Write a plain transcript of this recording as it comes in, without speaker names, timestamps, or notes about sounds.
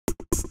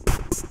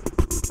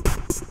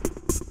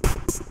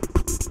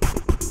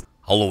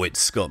Hello, it's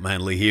Scott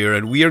Manley here,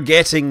 and we are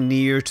getting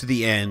near to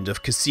the end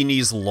of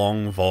Cassini's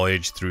long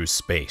voyage through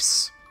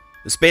space.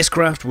 The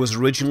spacecraft was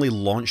originally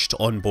launched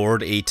on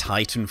board a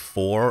Titan IV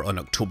on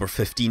October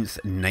 15th,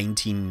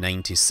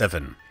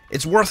 1997.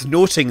 It's worth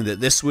noting that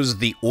this was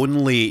the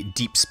only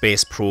deep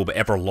space probe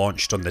ever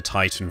launched on the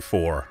Titan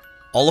IV.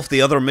 All of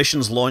the other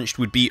missions launched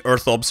would be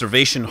Earth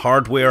observation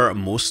hardware,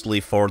 mostly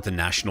for the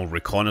National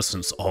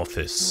Reconnaissance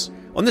Office.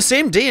 On the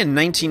same day in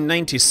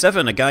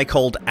 1997, a guy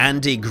called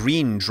Andy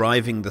Green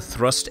driving the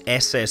Thrust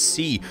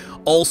SSC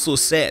also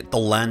set the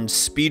land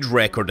speed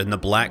record in the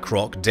Black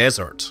Rock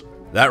Desert.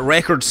 That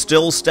record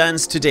still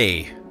stands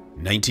today.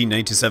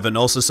 1997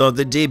 also saw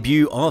the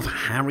debut of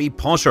Harry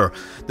Potter,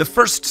 the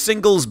first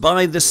singles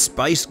by the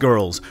Spice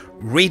Girls.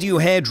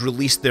 Radiohead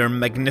released their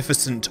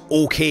magnificent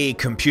OK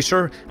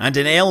Computer, and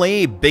in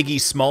LA,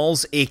 Biggie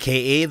Smalls,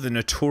 aka the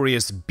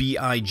notorious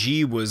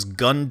B.I.G., was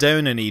gunned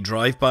down in a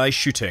drive-by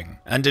shooting.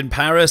 And in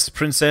Paris,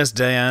 Princess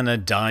Diana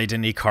died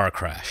in a car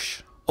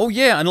crash. Oh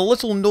yeah, and a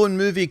little known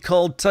movie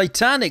called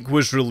Titanic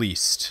was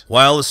released,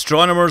 while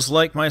astronomers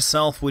like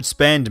myself would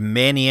spend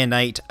many a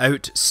night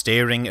out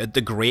staring at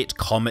the great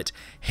comet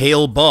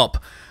Hale-Bopp,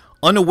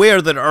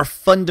 unaware that our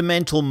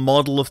fundamental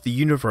model of the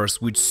universe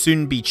would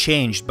soon be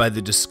changed by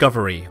the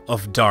discovery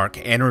of dark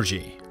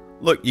energy.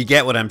 Look, you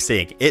get what I'm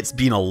saying. It's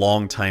been a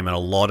long time and a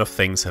lot of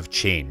things have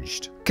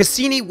changed.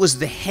 Cassini was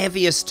the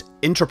heaviest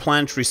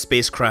interplanetary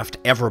spacecraft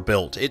ever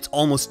built. It's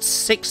almost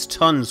 6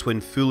 tons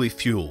when fully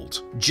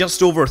fueled.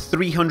 Just over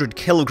 300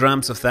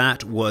 kilograms of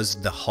that was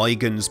the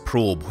Huygens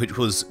probe, which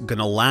was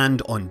gonna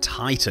land on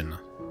Titan.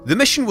 The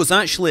mission was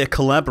actually a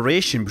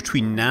collaboration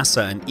between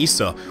NASA and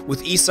ESA,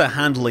 with ESA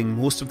handling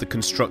most of the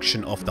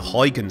construction of the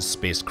Huygens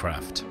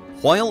spacecraft.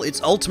 While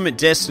its ultimate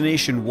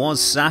destination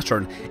was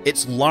Saturn,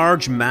 its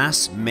large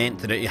mass meant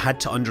that it had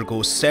to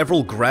undergo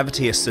several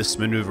gravity assist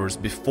maneuvers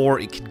before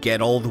it could get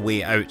all the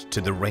way out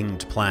to the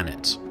ringed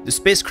planet. The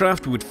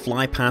spacecraft would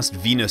fly past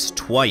Venus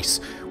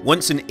twice,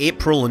 once in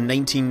April in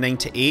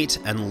 1998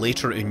 and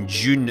later in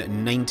June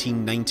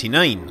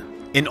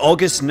 1999. In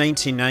August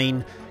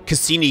 1999,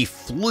 Cassini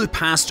flew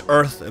past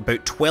Earth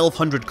about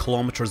 1,200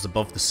 kilometers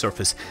above the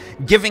surface,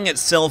 giving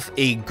itself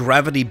a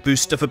gravity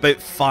boost of about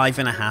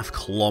 5.5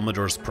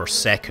 kilometers per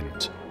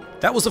second.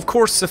 That was of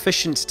course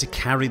sufficient to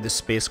carry the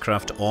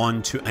spacecraft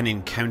on to an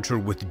encounter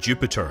with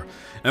Jupiter.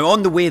 Now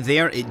on the way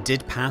there it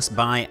did pass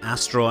by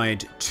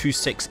asteroid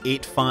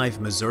 2685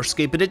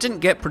 Mazursky, but it didn't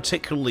get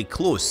particularly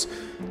close.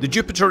 The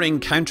Jupiter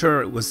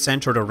encounter was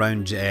centered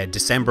around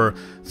December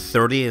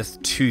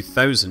 30th,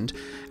 2000,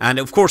 and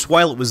of course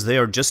while it was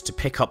there just to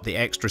pick up the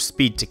extra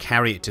speed to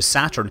carry it to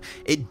Saturn,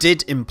 it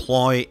did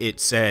employ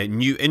its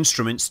new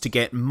instruments to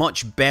get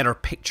much better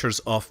pictures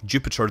of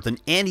Jupiter than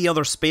any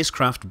other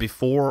spacecraft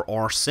before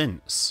or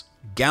since.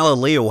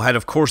 Galileo had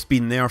of course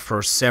been there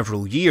for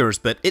several years,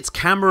 but its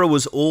camera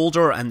was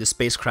older and the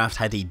spacecraft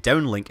had a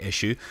downlink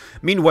issue.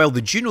 Meanwhile,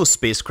 the Juno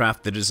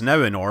spacecraft that is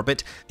now in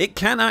orbit, it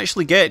can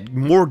actually get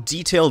more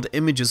detailed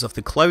images of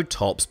the cloud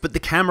tops, but the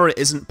camera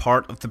isn't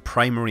part of the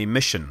primary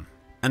mission.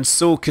 And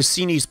so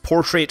Cassini's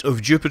portrait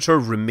of Jupiter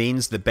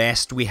remains the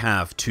best we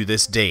have to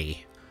this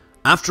day.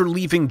 After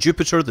leaving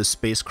Jupiter, the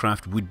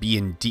spacecraft would be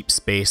in deep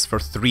space for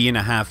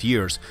 3.5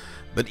 years.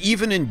 But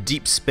even in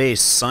deep space,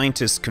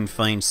 scientists can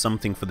find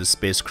something for the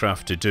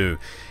spacecraft to do.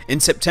 In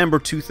September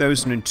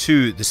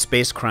 2002, the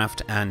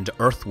spacecraft and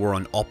Earth were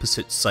on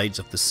opposite sides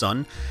of the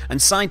Sun,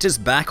 and scientists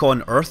back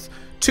on Earth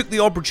took the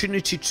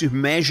opportunity to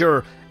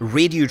measure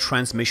radio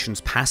transmissions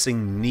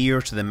passing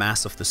near to the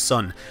mass of the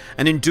Sun,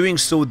 and in doing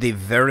so they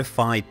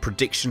verified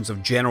predictions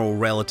of general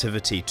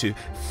relativity to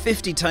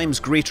 50 times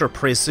greater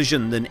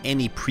precision than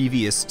any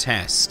previous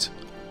test.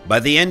 By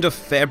the end of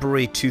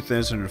February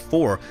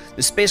 2004,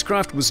 the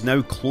spacecraft was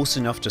now close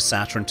enough to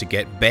Saturn to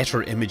get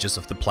better images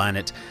of the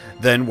planet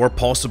than were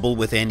possible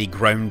with any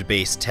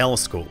ground-based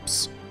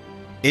telescopes.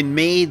 In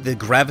May, the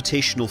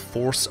gravitational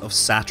force of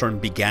Saturn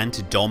began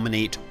to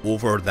dominate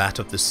over that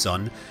of the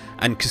Sun,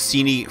 and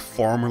Cassini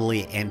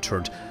formally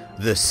entered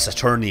the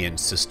Saturnian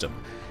system.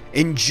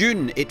 In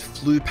June, it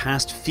flew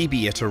past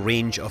Phoebe at a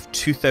range of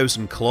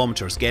 2,000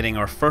 kilometers, getting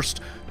our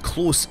first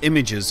close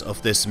images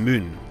of this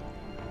moon.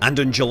 And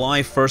on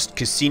July 1st,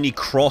 Cassini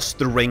crossed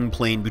the ring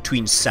plane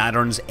between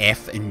Saturn's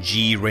F and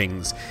G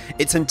rings.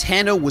 Its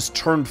antenna was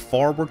turned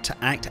forward to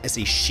act as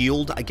a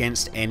shield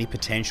against any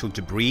potential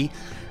debris.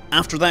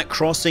 After that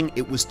crossing,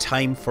 it was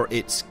time for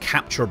its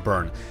capture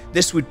burn.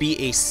 This would be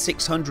a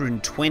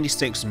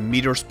 626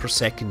 meters per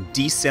second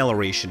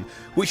deceleration,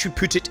 which would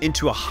put it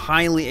into a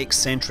highly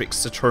eccentric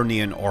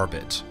Saturnian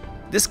orbit.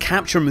 This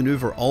capture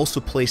maneuver also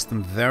placed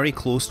them very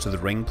close to the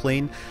ring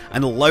plane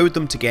and allowed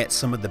them to get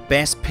some of the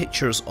best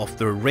pictures of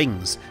their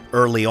rings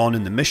early on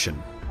in the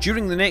mission.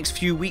 During the next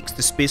few weeks,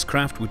 the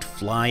spacecraft would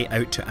fly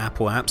out to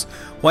Apoapс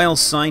while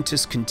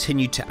scientists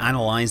continued to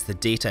analyze the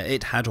data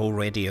it had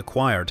already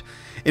acquired.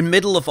 In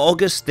middle of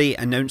August, they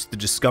announced the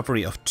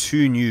discovery of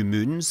 2 new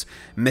moons,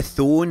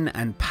 Methone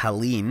and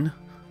Pallene.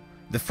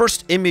 The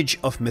first image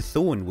of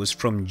Methone was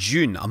from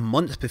June, a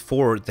month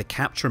before the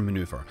capture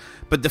maneuver,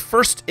 but the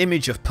first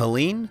image of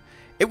Pallene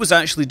It was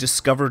actually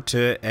discovered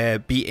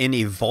to be in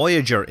a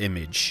Voyager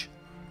image.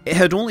 It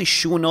had only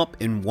shown up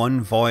in one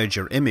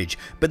Voyager image,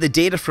 but the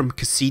data from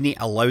Cassini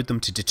allowed them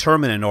to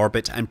determine an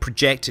orbit and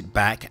project it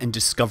back and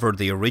discover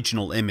the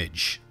original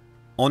image.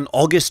 On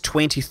August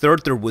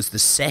 23rd, there was the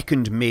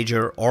second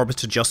major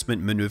orbit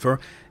adjustment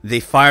maneuver. They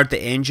fired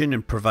the engine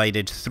and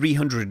provided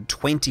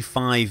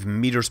 325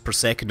 meters per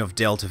second of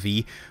delta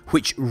V,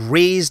 which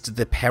raised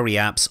the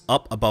periaps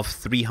up above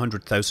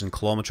 300,000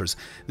 kilometers.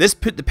 This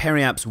put the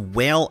periaps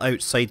well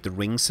outside the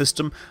ring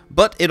system,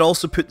 but it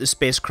also put the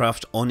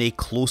spacecraft on a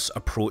close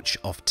approach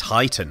of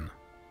Titan.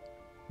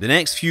 The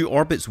next few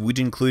orbits would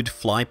include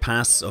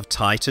flypasts of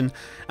Titan,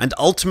 and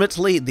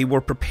ultimately they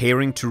were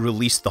preparing to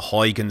release the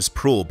Huygens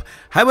probe.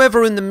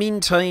 However, in the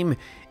meantime,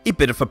 a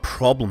bit of a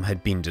problem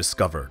had been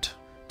discovered.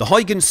 The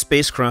Huygens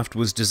spacecraft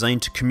was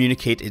designed to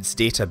communicate its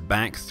data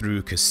back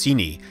through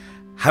Cassini.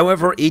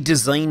 However, a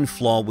design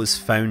flaw was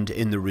found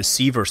in the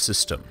receiver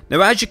system.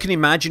 Now, as you can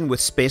imagine,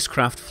 with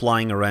spacecraft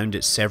flying around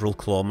at several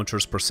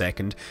kilometers per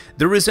second,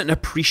 there is an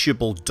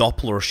appreciable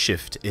Doppler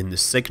shift in the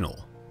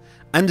signal.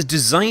 And the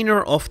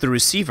designer of the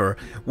receiver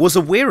was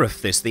aware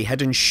of this. They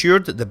had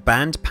ensured that the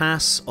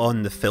bandpass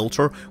on the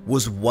filter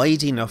was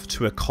wide enough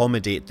to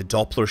accommodate the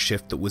Doppler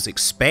shift that was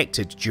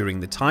expected during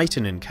the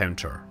Titan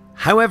encounter.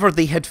 However,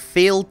 they had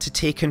failed to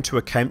take into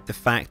account the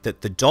fact that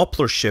the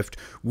Doppler shift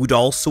would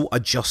also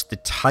adjust the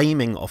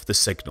timing of the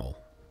signal.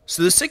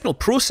 So the signal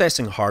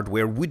processing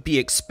hardware would be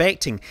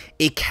expecting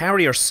a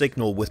carrier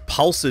signal with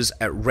pulses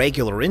at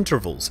regular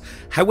intervals.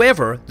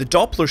 However, the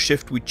Doppler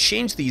shift would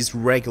change these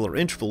regular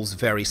intervals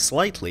very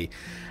slightly,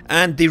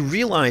 and they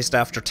realized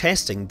after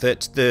testing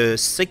that the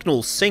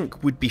signal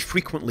sync would be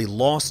frequently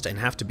lost and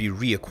have to be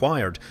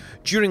reacquired,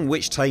 during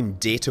which time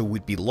data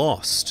would be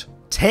lost.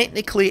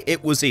 Technically,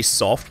 it was a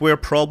software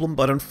problem,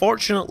 but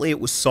unfortunately it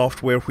was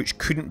software which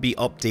couldn't be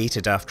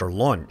updated after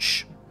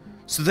launch.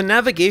 So the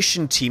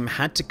navigation team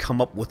had to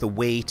come up with a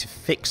way to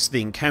fix the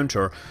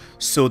encounter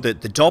so that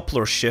the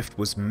Doppler shift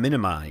was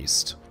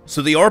minimized.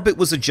 So the orbit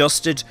was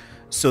adjusted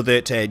so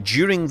that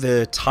during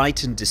the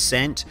Titan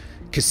descent,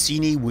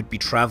 Cassini would be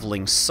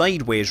traveling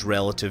sideways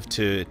relative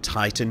to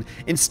Titan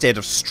instead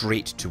of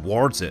straight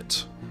towards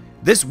it.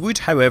 This would,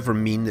 however,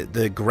 mean that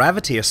the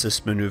gravity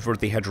assist maneuver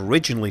they had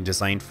originally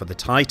designed for the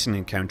Titan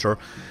encounter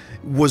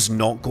was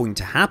not going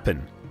to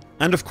happen.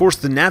 And of course,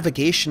 the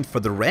navigation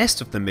for the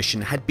rest of the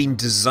mission had been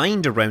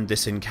designed around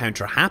this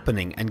encounter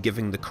happening and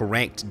giving the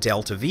correct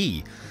delta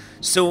V.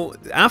 So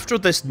after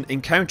this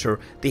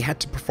encounter, they had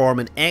to perform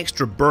an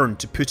extra burn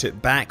to put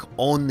it back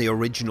on the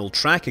original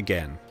track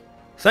again.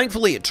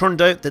 Thankfully, it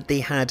turned out that they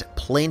had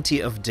plenty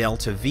of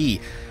delta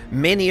V.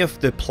 Many of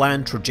the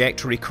planned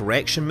trajectory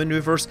correction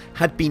maneuvers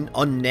had been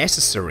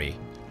unnecessary.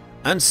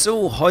 And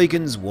so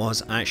Huygens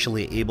was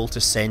actually able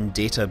to send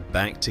data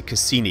back to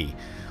Cassini.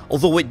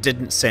 Although it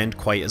didn't send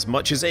quite as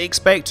much as I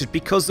expected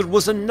because there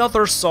was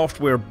another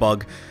software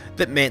bug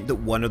that meant that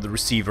one of the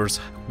receivers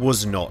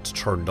was not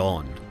turned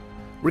on.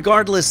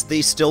 Regardless,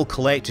 they still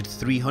collected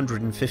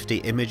 350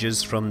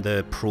 images from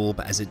the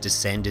probe as it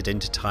descended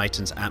into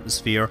Titan's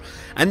atmosphere,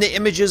 and the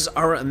images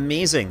are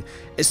amazing,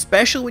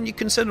 especially when you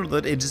consider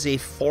that it is a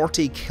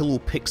 40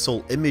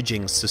 kilopixel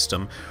imaging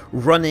system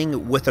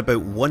running with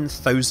about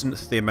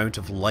 1,000th the amount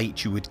of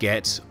light you would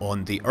get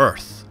on the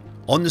Earth.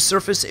 On the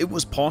surface, it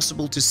was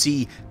possible to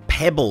see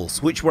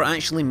pebbles, which were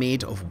actually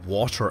made of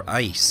water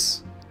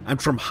ice.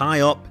 And from high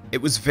up,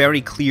 it was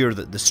very clear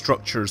that the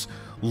structures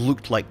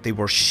looked like they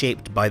were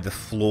shaped by the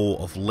flow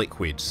of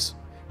liquids.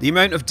 The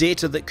amount of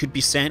data that could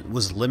be sent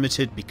was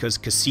limited because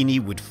Cassini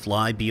would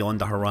fly beyond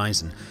the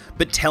horizon,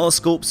 but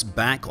telescopes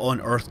back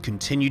on Earth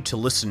continued to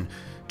listen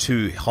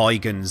to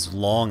Huygens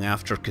long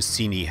after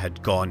Cassini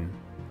had gone.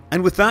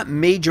 And with that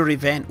major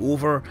event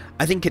over,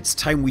 I think it's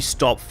time we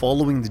stop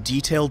following the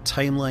detailed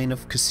timeline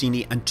of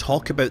Cassini and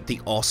talk about the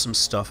awesome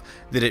stuff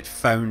that it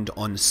found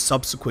on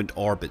subsequent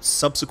orbits,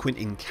 subsequent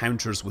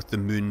encounters with the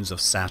moons of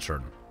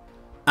Saturn.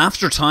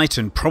 After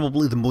Titan,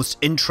 probably the most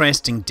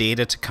interesting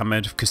data to come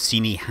out of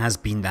Cassini has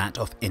been that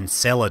of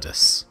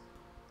Enceladus.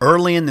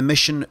 Early in the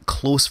mission,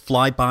 close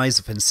flybys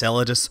of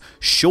Enceladus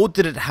showed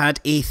that it had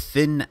a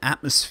thin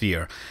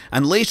atmosphere,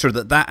 and later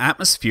that that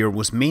atmosphere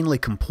was mainly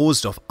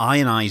composed of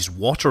ionized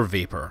water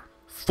vapour.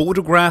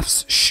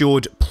 Photographs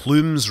showed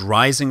plumes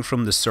rising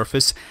from the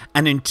surface,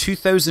 and in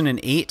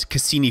 2008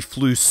 Cassini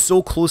flew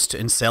so close to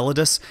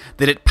Enceladus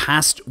that it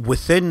passed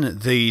within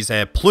these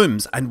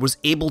plumes and was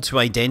able to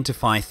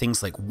identify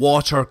things like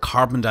water,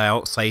 carbon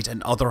dioxide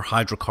and other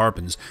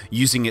hydrocarbons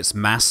using its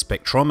mass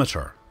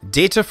spectrometer.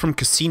 Data from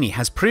Cassini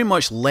has pretty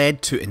much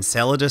led to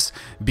Enceladus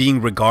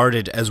being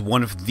regarded as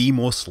one of the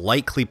most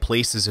likely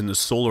places in the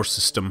solar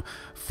system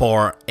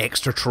for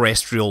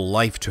extraterrestrial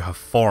life to have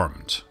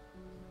formed.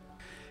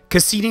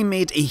 Cassini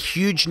made a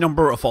huge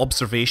number of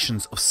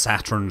observations of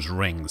Saturn's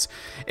rings.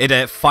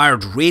 It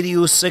fired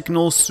radio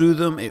signals through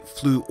them, it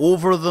flew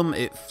over them,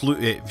 it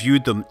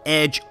viewed them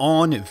edge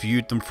on, it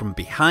viewed them from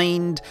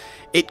behind,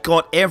 It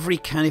got every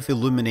kind of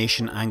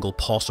illumination angle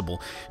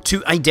possible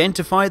to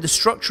identify the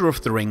structure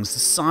of the rings, the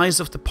size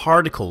of the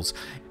particles.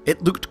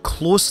 It looked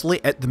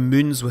closely at the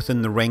moons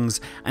within the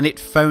rings and it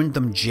found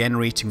them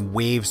generating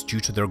waves due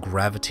to their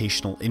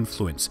gravitational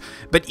influence.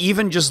 But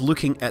even just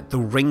looking at the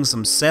rings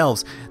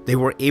themselves, they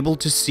were able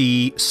to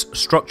see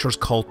structures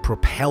called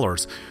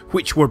propellers,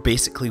 which were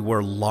basically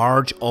where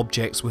large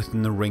objects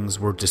within the rings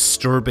were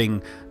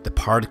disturbing the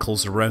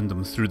particles around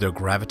them through their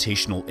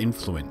gravitational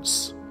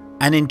influence.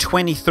 And in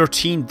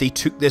 2013, they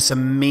took this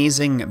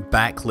amazing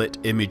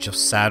backlit image of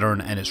Saturn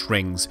and its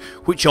rings,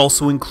 which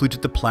also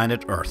included the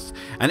planet Earth.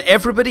 And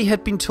everybody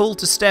had been told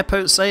to step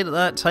outside at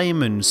that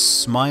time and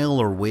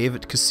smile or wave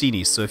at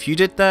Cassini. So if you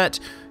did that,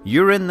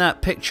 you're in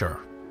that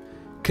picture.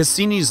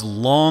 Cassini's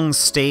long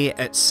stay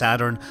at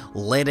Saturn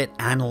let it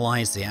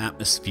analyse the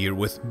atmosphere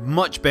with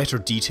much better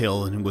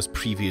detail than was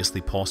previously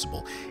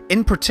possible.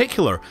 In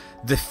particular,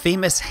 the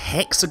famous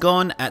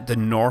hexagon at the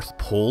North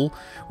Pole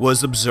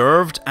was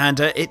observed and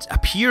it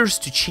appears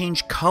to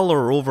change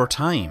colour over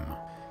time.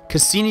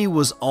 Cassini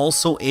was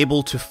also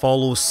able to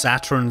follow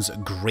Saturn's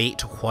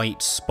Great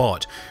White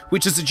Spot,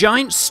 which is a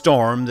giant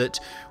storm that,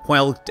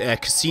 while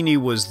Cassini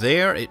was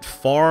there, it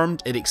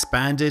formed, it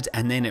expanded,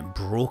 and then it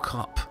broke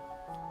up.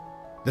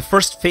 The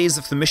first phase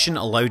of the mission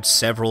allowed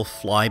several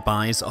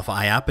flybys of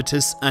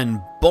Iapetus,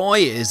 and boy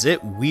is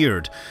it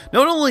weird.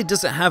 Not only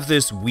does it have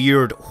this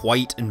weird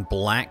white and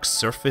black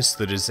surface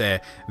that is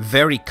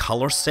very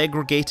colour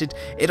segregated,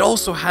 it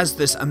also has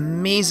this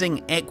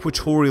amazing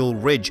equatorial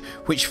ridge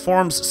which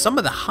forms some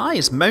of the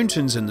highest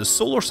mountains in the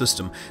solar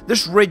system.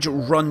 This ridge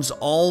runs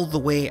all the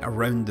way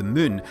around the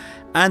moon,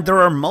 and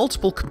there are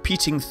multiple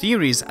competing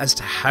theories as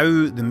to how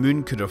the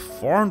moon could have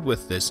formed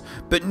with this,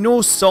 but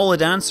no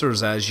solid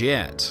answers as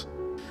yet.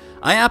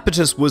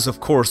 Iapetus was of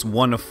course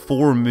one of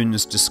 4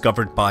 moons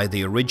discovered by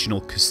the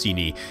original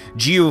Cassini,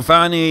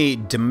 Giovanni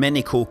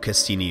Domenico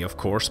Cassini of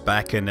course,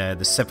 back in the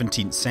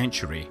 17th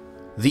century.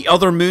 The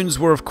other moons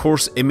were of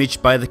course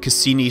imaged by the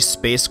Cassini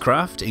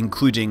spacecraft,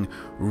 including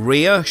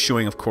Rhea,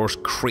 showing of course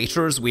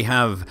craters. We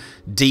have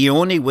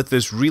Dione with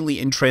this really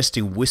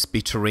interesting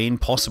wispy terrain,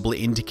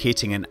 possibly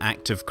indicating an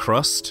active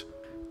crust.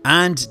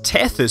 And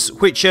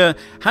Tethys, which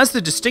has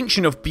the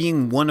distinction of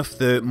being one of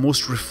the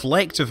most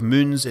reflective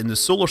moons in the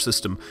solar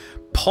system,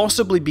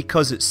 possibly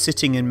because it's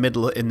sitting in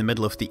the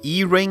middle of the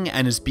E-ring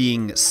and is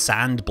being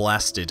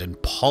sandblasted and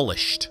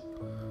polished.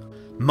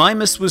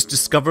 Mimas was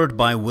discovered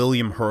by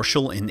William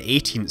Herschel in the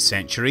 18th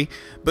century,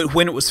 but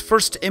when it was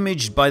first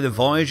imaged by the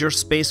Voyager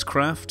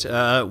spacecraft,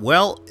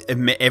 well,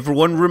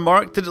 everyone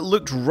remarked that it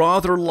looked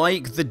rather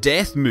like the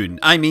Death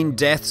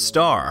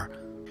Star.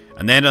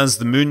 And then as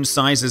the moon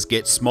sizes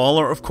get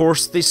smaller, of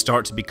course, they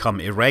start to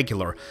become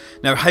irregular.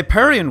 Now,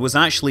 Hyperion was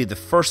actually the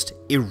first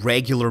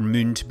irregular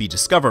moon to be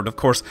discovered. Of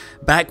course,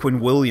 back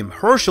when William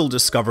Herschel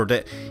discovered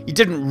it, he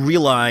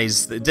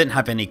didn't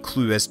have any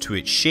clue as to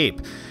its shape.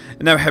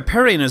 Now,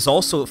 Hyperion is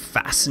also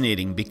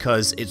fascinating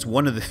because it's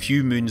one of the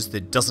few moons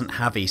that doesn't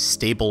have a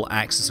stable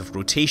axis of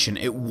rotation.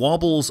 It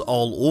wobbles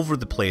all over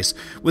the place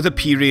with a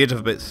period of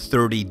about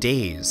 30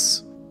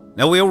 days.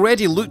 Now, we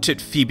already looked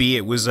at Phoebe.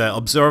 It was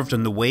observed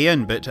on the way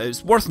in, but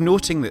it's worth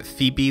noting that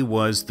Phoebe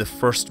was the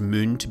first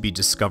moon to be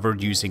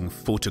discovered using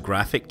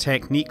photographic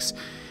techniques.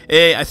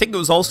 I think it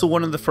was also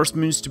one of the first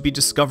moons to be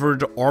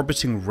discovered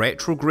orbiting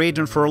retrograde,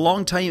 and for a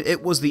long time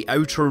it was the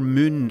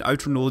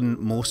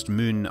outermost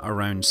moon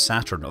around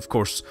Saturn. Of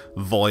course,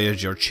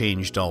 Voyager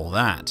changed all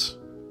that.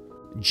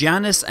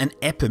 Janus and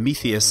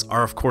Epimetheus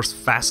are of course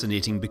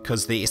fascinating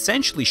because they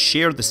essentially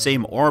share the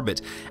same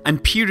orbit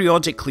and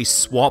periodically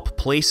swap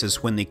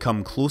places when they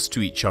come close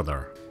to each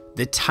other.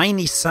 The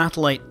tiny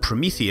satellite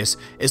Prometheus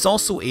is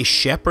also a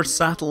shepherd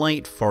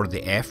satellite for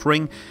the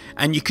F-ring,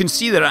 and you can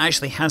see that it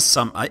actually has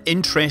some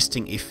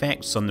interesting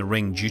effects on the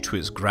ring due to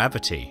its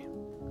gravity.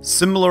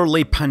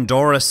 Similarly,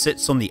 Pandora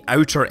sits on the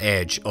outer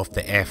edge of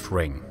the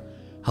F-ring.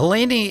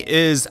 Helene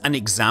is an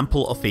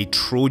example of a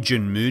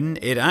Trojan moon.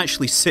 It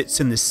actually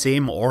sits in the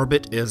same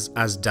orbit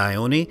as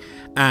Dione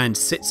and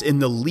sits in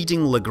the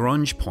leading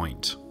Lagrange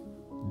point.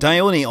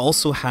 Dione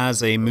also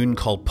has a moon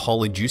called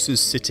Polydeuces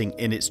sitting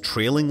in its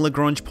trailing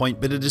Lagrange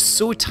point, but it is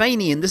so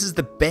tiny and this is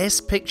the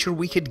best picture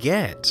we could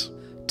get.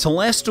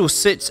 Telesto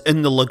sits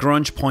in the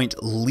Lagrange point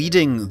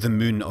leading the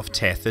moon of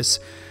Tethys,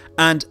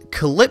 and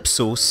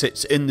Calypso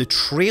sits in the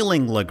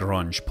trailing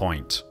Lagrange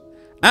point.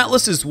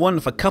 Atlas is one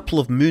of a couple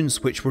of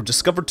moons which were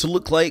discovered to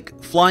look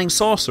like flying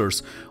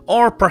saucers,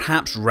 or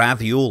perhaps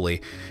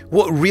ravioli.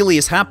 What really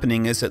is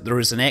happening is that there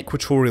is an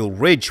equatorial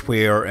ridge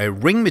where a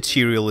ring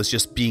material is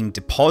just being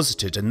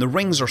deposited, and the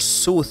rings are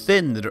so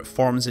thin that it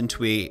forms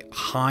into a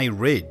high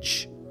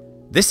ridge.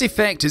 This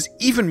effect is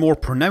even more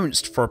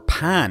pronounced for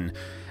Pan.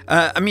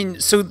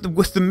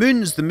 With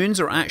the moons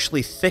are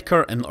actually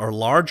thicker and are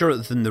larger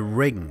than the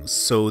rings.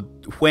 So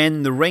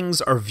when the rings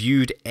are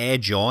viewed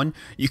edge on,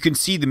 you can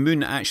see the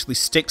moon actually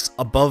sticks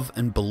above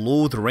and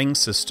below the ring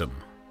system.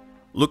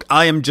 Look,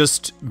 I am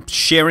just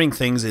sharing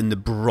things in the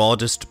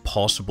broadest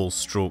possible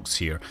strokes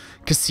here.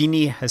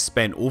 Cassini has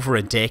spent over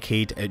a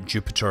decade at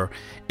Jupiter.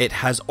 It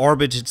has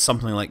orbited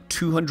something like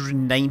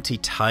 290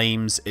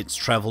 times. It's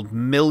travelled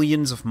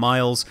millions of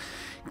miles,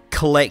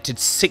 collected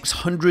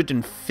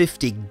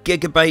 650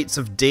 gigabytes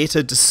of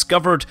data,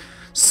 discovered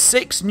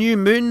 6 new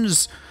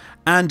moons,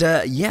 and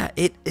yeah,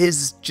 it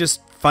is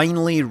just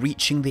finally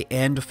reaching the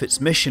end of its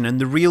mission. And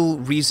the real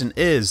reason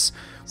is,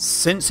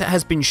 since it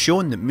has been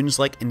shown that moons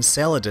like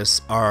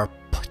Enceladus are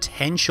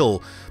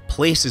potential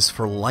places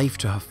for life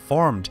to have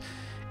formed,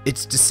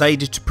 it's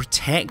decided to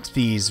protect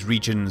these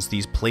regions,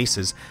 these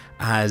places,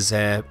 as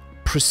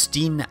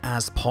pristine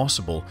as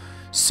possible.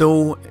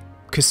 So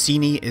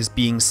Cassini is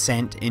being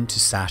sent into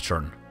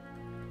Saturn.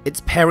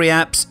 Its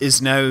periaps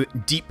is now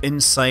deep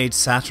inside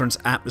Saturn's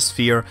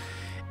atmosphere.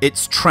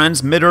 Its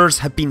transmitters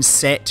have been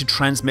set to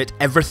transmit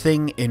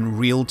everything in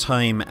real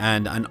time,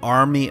 and an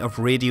army of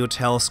radio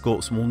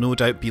telescopes will no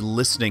doubt be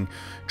listening,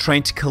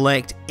 trying to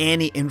collect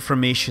any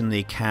information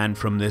they can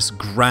from this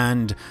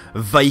grand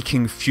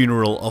Viking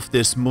funeral of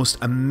this most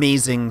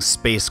amazing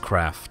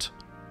spacecraft.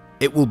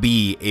 It will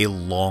be a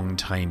long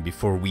time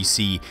before we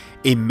see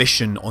a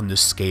mission on the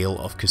scale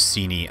of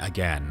Cassini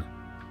again.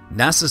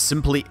 NASA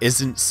simply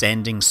isn't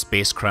sending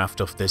spacecraft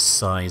of this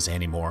size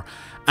anymore,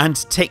 and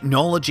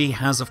technology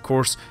has of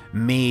course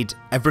made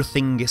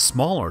everything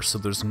smaller, so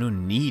there's no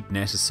need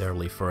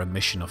necessarily for a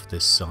mission of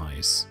this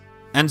size.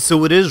 And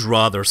so it is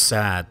rather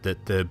sad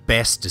that the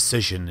best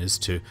decision is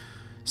to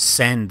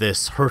send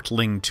this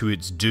hurtling to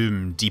its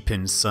doom deep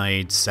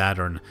inside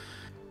Saturn.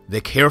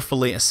 The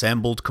carefully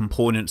assembled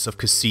components of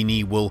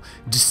Cassini will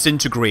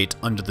disintegrate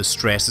under the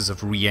stresses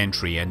of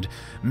re-entry and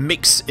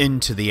mix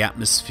into the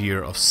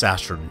atmosphere of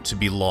Saturn to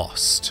be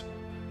lost.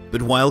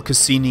 But while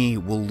Cassini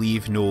will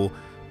leave no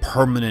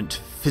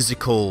permanent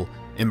physical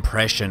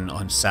impression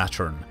on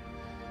Saturn,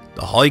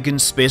 the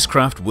Huygens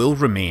spacecraft will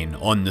remain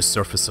on the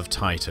surface of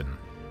Titan.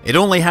 It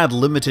only had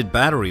limited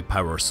battery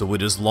power, so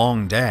it is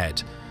long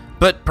dead,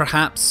 but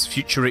perhaps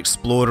future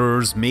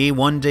explorers may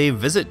one day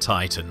visit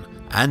Titan,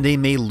 and they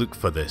may look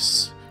for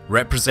this,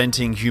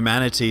 representing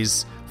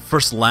humanity's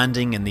first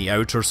landing in the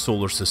outer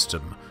solar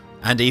system,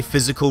 and a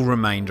physical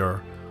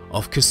reminder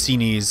of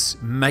Cassini's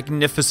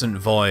magnificent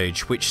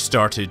voyage which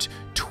started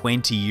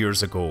 20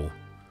 years ago.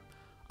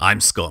 I'm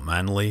Scott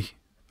Manley.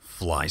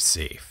 Fly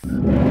safe.